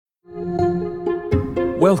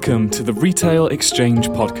Welcome to the Retail Exchange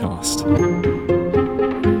podcast.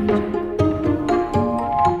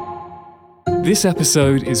 This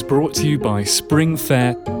episode is brought to you by Spring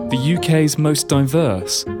Fair, the UK's most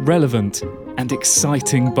diverse, relevant, and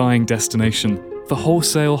exciting buying destination for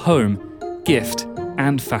wholesale home, gift,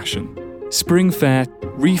 and fashion. Spring Fair,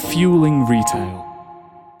 refueling retail.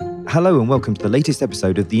 Hello and welcome to the latest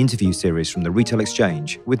episode of the interview series from the Retail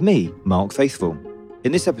Exchange with me, Mark Faithfull.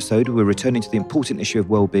 In this episode, we're returning to the important issue of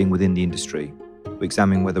well-being within the industry. We're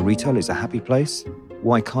examining whether retail is a happy place,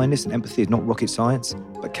 why kindness and empathy is not rocket science,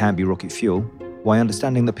 but can be rocket fuel, why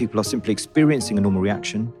understanding that people are simply experiencing a normal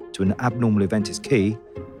reaction to an abnormal event is key,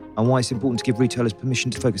 and why it's important to give retailers permission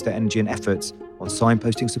to focus their energy and efforts on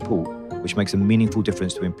signposting support, which makes a meaningful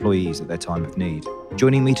difference to employees at their time of need.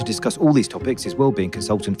 Joining me to discuss all these topics is wellbeing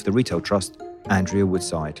consultant for the Retail Trust, Andrea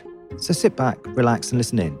Woodside. So sit back, relax and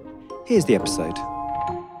listen in. Here's the episode.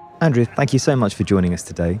 Andrea, thank you so much for joining us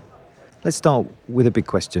today. Let's start with a big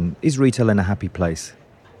question. Is retail in a happy place?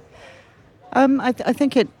 I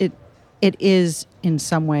think it is in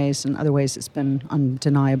some ways. In other ways, it's been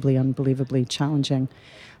undeniably, unbelievably challenging.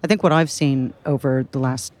 I think what I've seen over the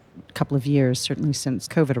last couple of years, certainly since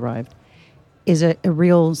COVID arrived, is a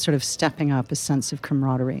real sort of stepping up, a sense of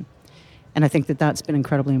camaraderie. And I think that that's been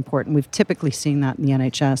incredibly important. We've typically seen that in the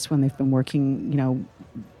NHS when they've been working,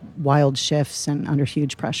 wild shifts and under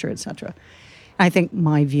huge pressure, etc. I think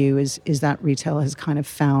my view is that retail has kind of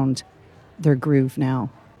found their groove now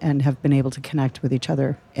and have been able to connect with each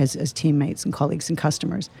other as teammates and colleagues and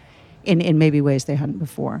customers in maybe ways they hadn't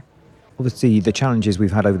before. Obviously, the challenges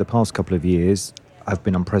we've had over the past couple of years have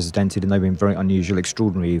been unprecedented and they've been very unusual,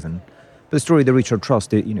 extraordinary even. But the story of the Retail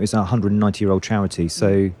Trust, is a 190-year-old charity,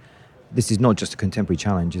 so this is not just a contemporary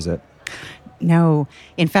challenge, is it? No.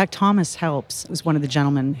 In fact, Thomas Helps was one of the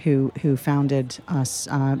gentlemen who founded us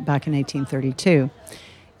back in 1832.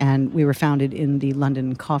 And we were founded in the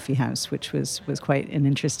London Coffee House, which was quite an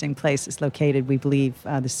interesting place. It's located, we believe,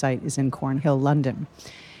 the site is in Cornhill, London.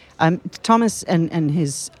 Thomas and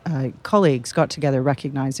his colleagues got together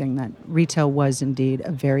recognizing that retail was indeed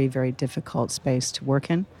a very, very difficult space to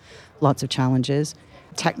work in. Lots of challenges.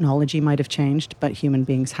 Technology might have changed, but human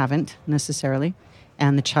beings haven't necessarily.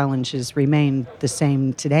 And the challenges remain the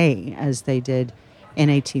same today as they did in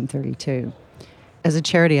 1832. As a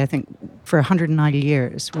charity, I think for 190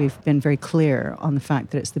 years, we've been very clear on the fact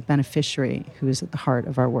that it's the beneficiary who is at the heart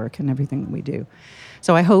of our work and everything that we do.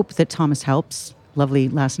 So I hope that Thomas Helps, lovely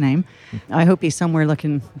last name, I hope he's somewhere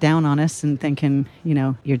looking down on us and thinking,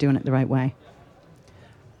 you're doing it the right way.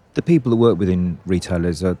 The people that work within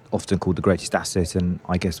retailers are often called the greatest asset, and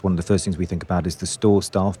I guess one of the first things we think about is the store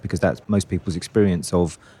staff, because that's most people's experience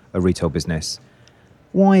of a retail business.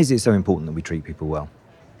 Why is it so important that we treat people well?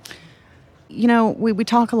 We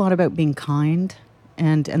talk a lot about being kind,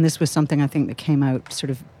 and this was something I think that came out sort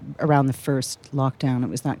of around the first lockdown. It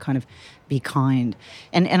was that kind of be kind.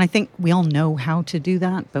 And I think we all know how to do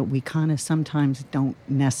that, but we kind of sometimes don't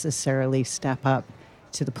necessarily step up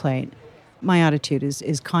to the plate. My attitude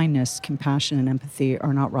is kindness, compassion, and empathy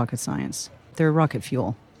are not rocket science. They're rocket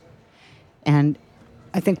fuel. And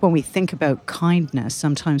I think when we think about kindness,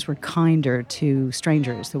 sometimes we're kinder to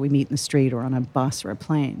strangers that we meet in the street or on a bus or a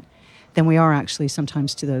plane than we are actually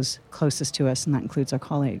sometimes to those closest to us, and that includes our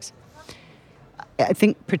colleagues. I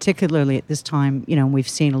think particularly at this time, we've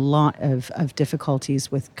seen a lot of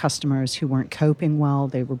difficulties with customers who weren't coping well.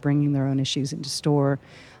 They were bringing their own issues into store.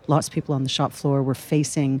 Lots of people on the shop floor were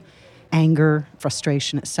facing anger,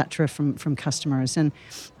 frustration, etc. from customers. And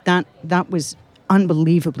that was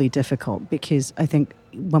unbelievably difficult because I think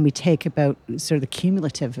when we take about sort of the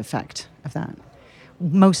cumulative effect of that,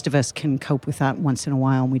 most of us can cope with that once in a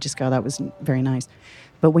while and we just go, that was very nice.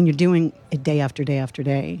 But when you're doing it day after day after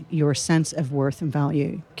day, your sense of worth and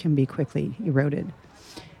value can be quickly eroded.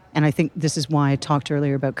 And I think this is why I talked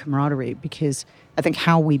earlier about camaraderie, because I think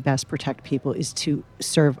how we best protect people is to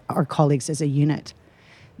serve our colleagues as a unit,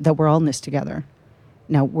 that we're all in this together.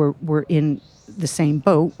 Now, we're in the same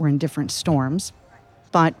boat, we're in different storms,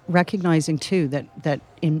 but recognizing too that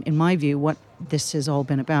in my view, what this has all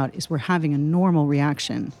been about is we're having a normal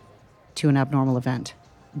reaction to an abnormal event.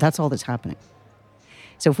 That's all that's happening.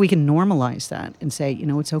 So if we can normalize that and say,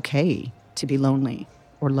 it's okay to be lonely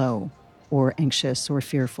or low or anxious or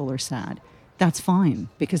fearful or sad, that's fine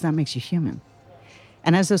because that makes you human.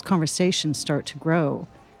 And as those conversations start to grow,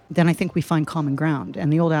 then I think we find common ground.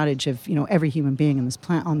 And the old adage of, every human being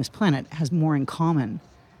on this planet has more in common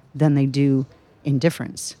than they do in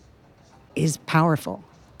difference is powerful.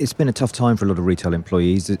 It's been a tough time for a lot of retail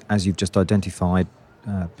employees, as you've just identified,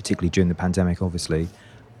 particularly during the pandemic, obviously.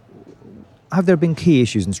 Have there been key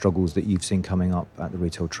issues and struggles that you've seen coming up at the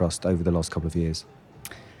Retail Trust over the last couple of years?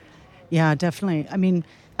 Yeah, definitely. I mean,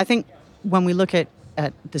 I think when we look at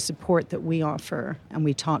the support that we offer and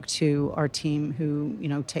we talk to our team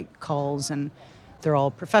who, take calls, and they're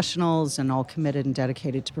all professionals and all committed and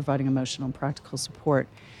dedicated to providing emotional and practical support,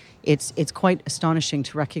 it's quite astonishing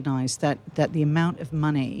to recognize that the amount of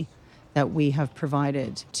money that we have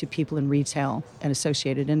provided to people in retail and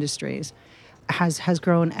associated industries has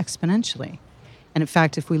grown exponentially. And in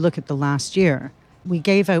fact, if we look at the last year, we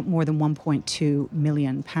gave out more than £1.2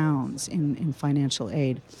 million in financial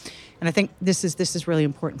aid. And I think this is really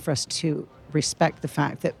important for us to respect the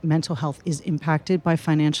fact that mental health is impacted by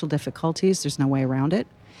financial difficulties. There's no way around it.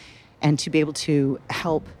 And to be able to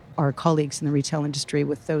help our colleagues in the retail industry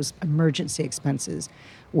with those emergency expenses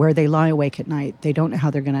where they lie awake at night, they don't know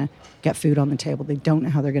how they're going to get food on the table, they don't know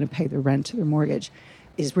how they're going to pay their rent or their mortgage,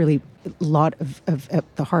 is really a lot of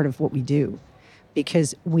at the heart of what we do.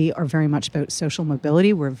 Because we are very much about social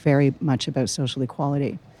mobility, we're very much about social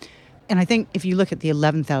equality. And I think if you look at the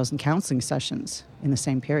 11,000 counseling sessions in the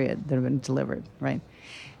same period that have been delivered, right?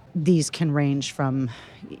 These can range from,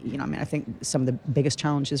 I think some of the biggest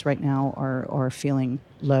challenges right now are feeling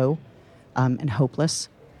low and hopeless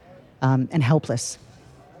and helpless.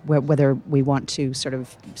 Whether we want to sort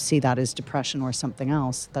of see that as depression or something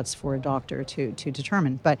else, that's for a doctor to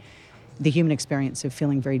determine. But the human experience of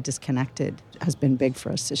feeling very disconnected has been big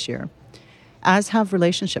for us this year, as have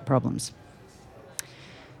relationship problems.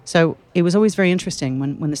 So it was always very interesting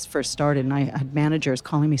when this first started, and I had managers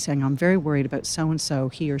calling me saying, I'm very worried about so-and-so,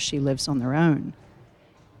 he or she lives on their own.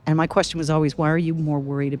 And my question was always, why are you more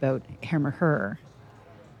worried about him or her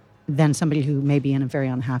than somebody who may be in a very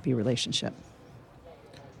unhappy relationship?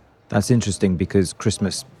 That's interesting because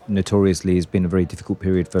Christmas notoriously has been a very difficult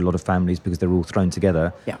period for a lot of families because they're all thrown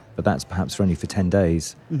together. Yeah. But that's perhaps only for 10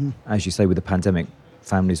 days. Mm-hmm. As you say, with the pandemic,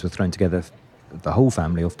 families were thrown together, the whole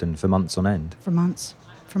family often, for months on end. For months.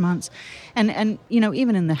 And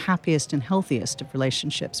even in the happiest and healthiest of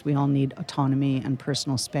relationships, we all need autonomy and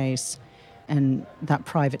personal space and that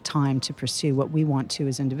private time to pursue what we want to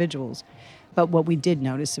as individuals. But what we did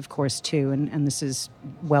notice, of course, too, and this is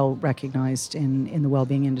well recognized in the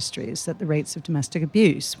well-being industry, is that the rates of domestic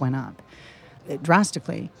abuse went up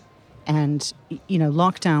drastically. And,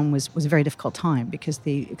 lockdown was a very difficult time because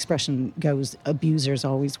the expression goes, abusers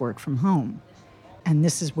always work from home. And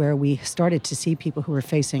this is where we started to see people who were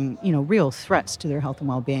facing, real threats to their health and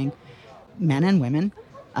well-being, men and women,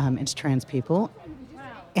 and trans people,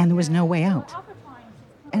 and there was no way out.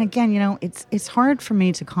 And again, it's hard for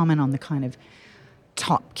me to comment on the kind of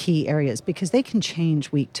top key areas because they can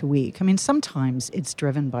change week to week. I mean, sometimes it's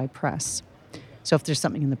driven by press. So if there's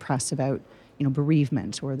something in the press about,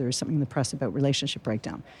 bereavement, or there's something in the press about relationship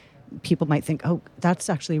breakdown, people might think, oh, that's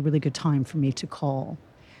actually a really good time for me to call.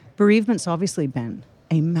 Bereavement's obviously been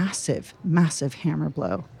a massive, massive hammer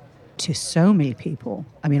blow to so many people.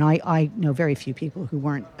 I mean, I know very few people who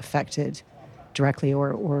weren't affected directly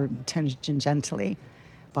or tangentially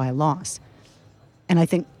by a loss. And I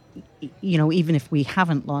think, even if we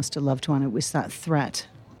haven't lost a loved one, it was that threat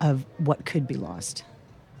of what could be lost.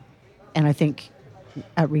 And I think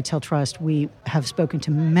at Retail Trust, we have spoken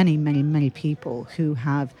to many, many, many people who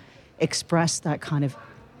have expressed that kind of,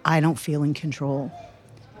 I don't feel in control.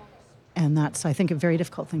 And that's, I think, a very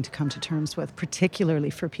difficult thing to come to terms with, particularly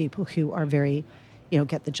for people who are very,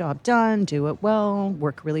 get the job done, do it well,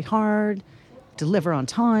 work really hard, deliver on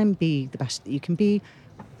time, be the best that you can be.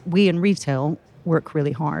 We in retail work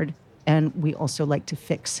really hard, and we also like to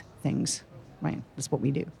fix things, right? That's what we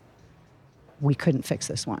do. We couldn't fix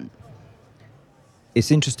this one. It's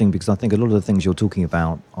interesting because I think a lot of the things you're talking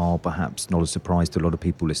about are perhaps not a surprise to a lot of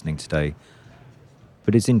people listening today.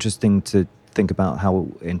 But it's interesting to think about how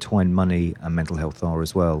entwined money and mental health are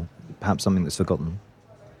as well. Perhaps something that's forgotten.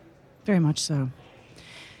 Very much so.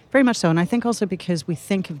 Very much so. And I think also because we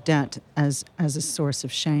think of debt as a source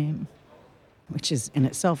of shame, which is in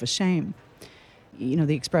itself a shame.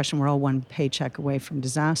 The expression, we're all one paycheck away from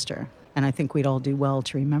disaster. And I think we'd all do well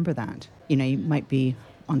to remember that. You might be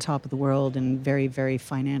on top of the world and very, very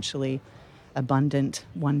financially abundant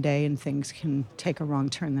one day, and things can take a wrong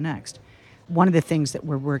turn the next. One of the things that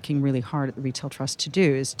we're working really hard at the Retail Trust to do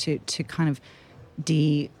is to kind of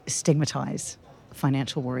destigmatize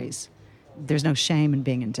financial worries. There's no shame in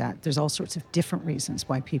being in debt. There's all sorts of different reasons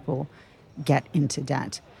why people get into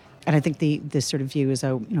debt. And I think this sort of view is,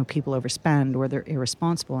 people overspend or they're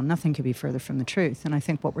irresponsible, and nothing could be further from the truth. And I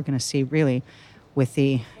think what we're going to see really with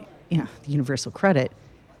the universal credit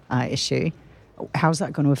issue, how's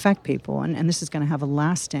that going to affect people? And this is going to have a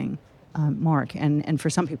lasting mark. And for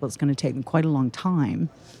some people, it's going to take them quite a long time,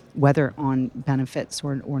 whether on benefits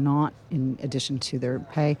or not, in addition to their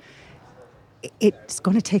pay. It's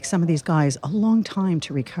going to take some of these guys a long time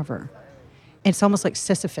to recover. It's almost like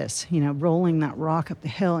Sisyphus, rolling that rock up the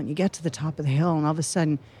hill, and you get to the top of the hill, and all of a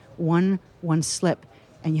sudden, one slip,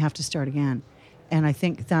 and you have to start again. And I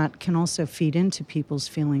think that can also feed into people's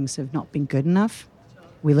feelings of not being good enough.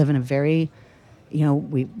 We live in a very,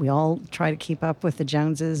 we all try to keep up with the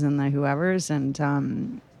Joneses and the whoever's,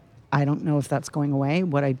 and I don't know if that's going away.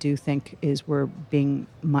 What I do think is we're being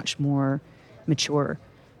much more mature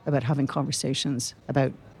about having conversations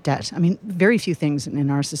about debt. I mean, very few things in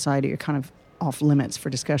our society are kind of off limits for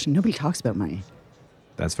discussion. Nobody talks about money.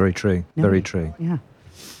 That's very true. Nobody. Very true. Yeah.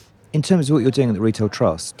 In terms of what you're doing at the Retail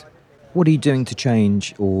Trust, what are you doing to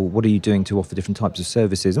change, or what are you doing to offer different types of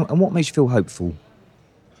services, and what makes you feel hopeful?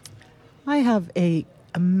 I have a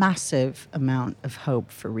massive amount of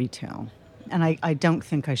hope for retail. And I don't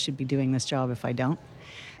think I should be doing this job if I don't.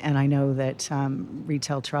 And I know that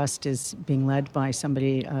Retail Trust is being led by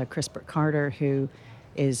somebody, Chris Carter, who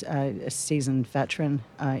is a seasoned veteran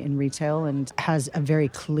in retail and has a very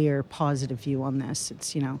clear, positive view on this.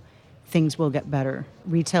 It's, things will get better.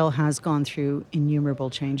 Retail has gone through innumerable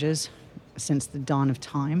changes since the dawn of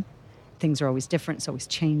time. Things are always different, it's always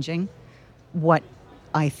changing. What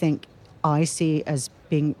I think I see as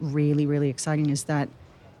being really, really exciting is that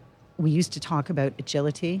we used to talk about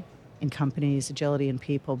agility in companies, agility in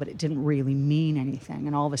people, but it didn't really mean anything.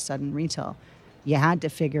 And all of a sudden, retail, you had to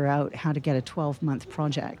figure out how to get a 12-month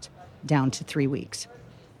project down to 3 weeks,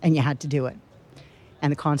 and you had to do it.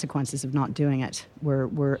 And the consequences of not doing it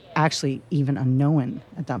were actually even unknown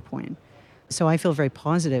at that point. So I feel very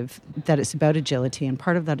positive that it's about agility, and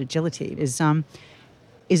part of that agility is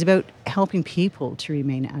about helping people to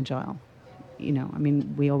remain agile.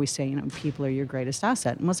 We always say, people are your greatest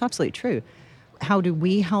asset, and that's absolutely true. How do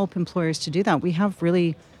we help employers to do that? We have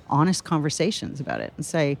really honest conversations about it and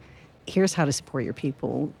say, here's how to support your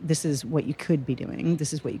people. This is what you could be doing.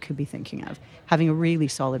 This is what you could be thinking of. Having a really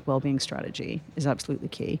solid well-being strategy is absolutely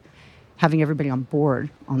key. Having everybody on board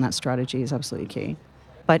on that strategy is absolutely key.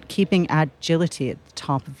 But keeping agility at the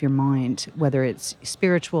top of your mind, whether it's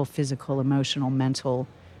spiritual, physical, emotional, mental,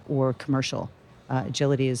 or commercial,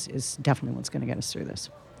 agility is definitely what's going to get us through this.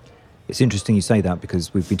 It's interesting you say that,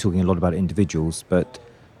 because we've been talking a lot about individuals, but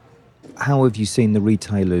how have you seen the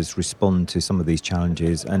retailers respond to some of these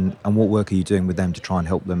challenges, and what work are you doing with them to try and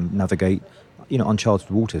help them navigate, uncharted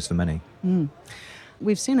waters for many?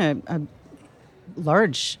 We've seen a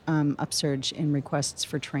large upsurge in requests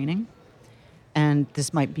for training, and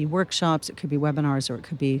this might be workshops, it could be webinars, or it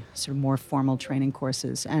could be sort of more formal training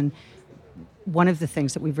courses. And one of the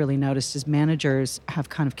things that we've really noticed is managers have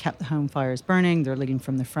kind of kept the home fires burning, they're leading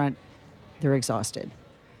from the front, they're exhausted.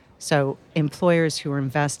 So employers who are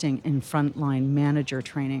investing in frontline manager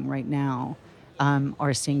training right now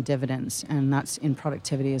are seeing dividends, and that's in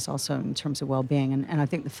productivity as also in terms of well-being. And I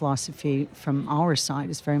think the philosophy from our side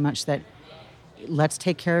is very much that let's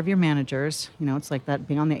take care of your managers. It's like that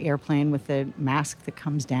being on the airplane with the mask that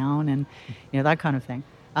comes down and that kind of thing.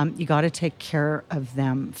 You got to take care of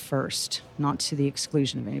them first, not to the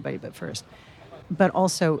exclusion of anybody, but first. But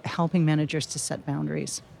also helping managers to set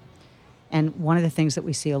boundaries. And one of the things that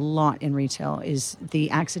we see a lot in retail is the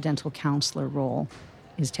accidental counselor role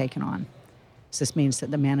is taken on. So this means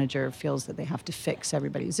that the manager feels that they have to fix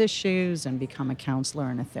everybody's issues and become a counselor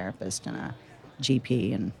and a therapist and a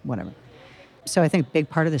GP and whatever. So I think a big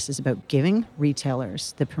part of this is about giving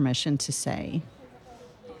retailers the permission to say,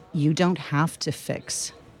 you don't have to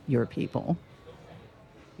fix your people.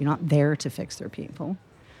 You're not there to fix their people.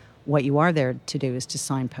 What you are there to do is to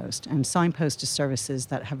signpost to services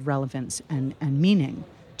that have relevance and meaning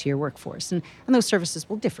to your workforce. And those services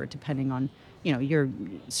will differ depending on, your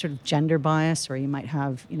sort of gender bias, or you might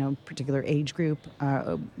have, particular age group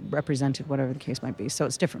represented, whatever the case might be. So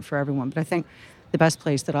it's different for everyone. But I think the best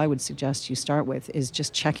place that I would suggest you start with is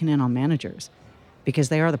just checking in on managers, because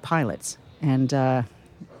they are the pilots. And,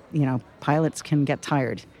 pilots can get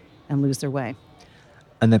tired and lose their way.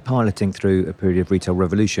 And they're piloting through a period of retail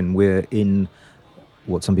revolution. We're in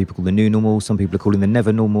what some people call the new normal, some people are calling the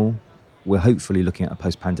never normal. We're hopefully looking at a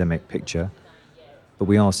post-pandemic picture, but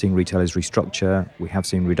we are seeing retailers restructure. We have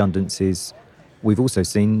seen redundancies. We've also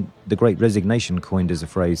seen the great resignation coined as a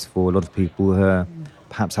phrase for a lot of people who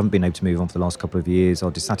perhaps haven't been able to move on for the last couple of years,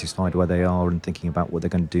 are dissatisfied where they are and thinking about what they're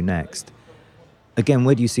going to do next. Again,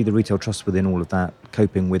 where do you see the Retail Trust within all of that,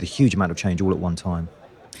 coping with a huge amount of change all at one time?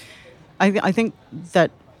 I think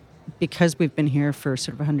that because we've been here for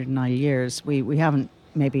sort of 190 years, we haven't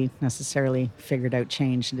maybe necessarily figured out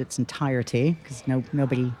change in its entirety, because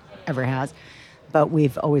nobody ever has. But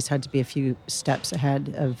we've always had to be a few steps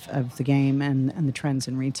ahead of the game and the trends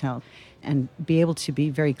in retail, and be able to be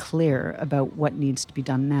very clear about what needs to be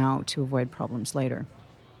done now to avoid problems later.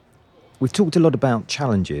 We've talked a lot about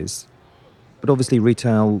challenges, but obviously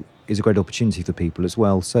retail is a great opportunity for people as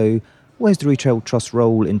well. So where's the Retail Trust's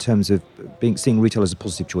role in terms of seeing retail as a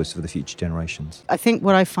positive choice for the future generations? I think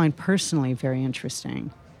what I find personally very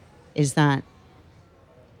interesting is that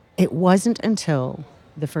it wasn't until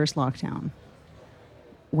the first lockdown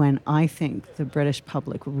when I think the British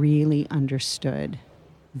public really understood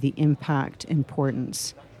the impact,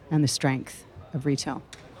 importance, and the strength of retail.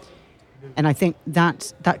 And I think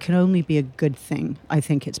that can only be a good thing. I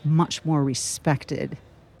think it's much more respected.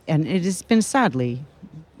 And it has been sadly,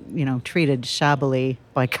 treated shabbily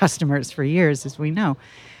by customers for years, as we know.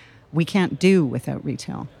 We can't do without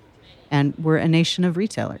retail. And we're a nation of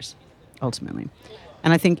retailers, ultimately.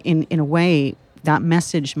 And I think in a way, that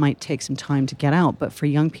message might take some time to get out, but for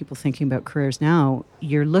young people thinking about careers now,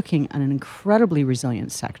 you're looking at an incredibly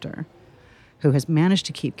resilient sector who has managed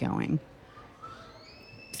to keep going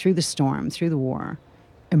through the storm, through the war,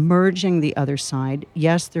 emerging the other side.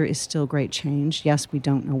 Yes, there is still great change. Yes, we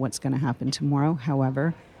don't know what's going to happen tomorrow.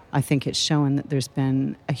 However, I think it's shown that there's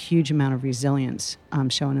been a huge amount of resilience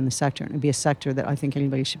shown in the sector. And it'd be a sector that I think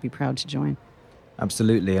anybody should be proud to join.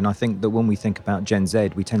 Absolutely. And I think that when we think about Gen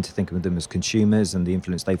Z, we tend to think of them as consumers and the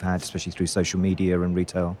influence they've had, especially through social media and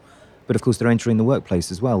retail. But of course, they're entering the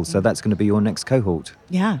workplace as well. So that's going to be your next cohort.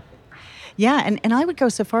 Yeah. Yeah. And I would go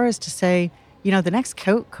so far as to say, the next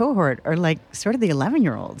cohort are like sort of the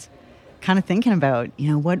 11-year-olds kind of thinking about,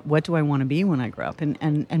 what do I want to be when I grow up,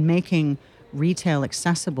 and making retail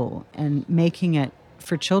accessible and making it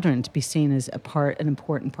for children to be seen as an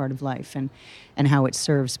important part of life, and how it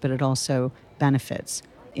serves, but it also benefits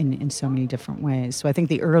in so many different ways. So I think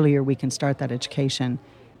the earlier we can start that education,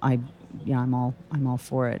 I'm all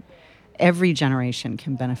for it. Every generation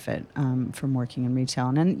can benefit from working in retail.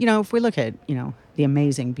 And then, if we look at, the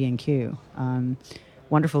amazing B&Q,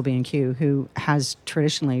 wonderful B&Q, who has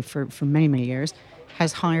traditionally for many, many years,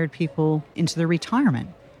 has hired people into their retirement,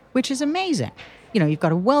 which is amazing. You've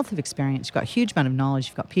got a wealth of experience, you've got a huge amount of knowledge,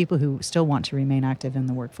 you've got people who still want to remain active in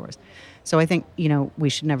the workforce. So I think, we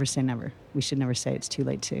should never say never. We should never say it's too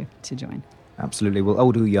late to join. Absolutely. Well,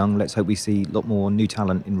 old or young, let's hope we see a lot more new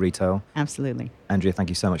talent in retail. Absolutely. Andrea, thank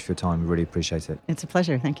you so much for your time. We really appreciate it. It's a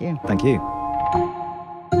pleasure. Thank you. Thank you.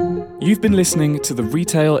 You've been listening to the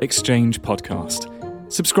Retail Exchange podcast.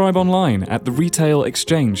 Subscribe online at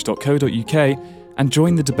theretailexchange.co.uk and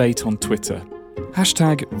join the debate on Twitter.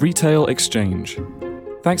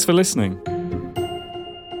 #RetailExchange. Thanks for listening.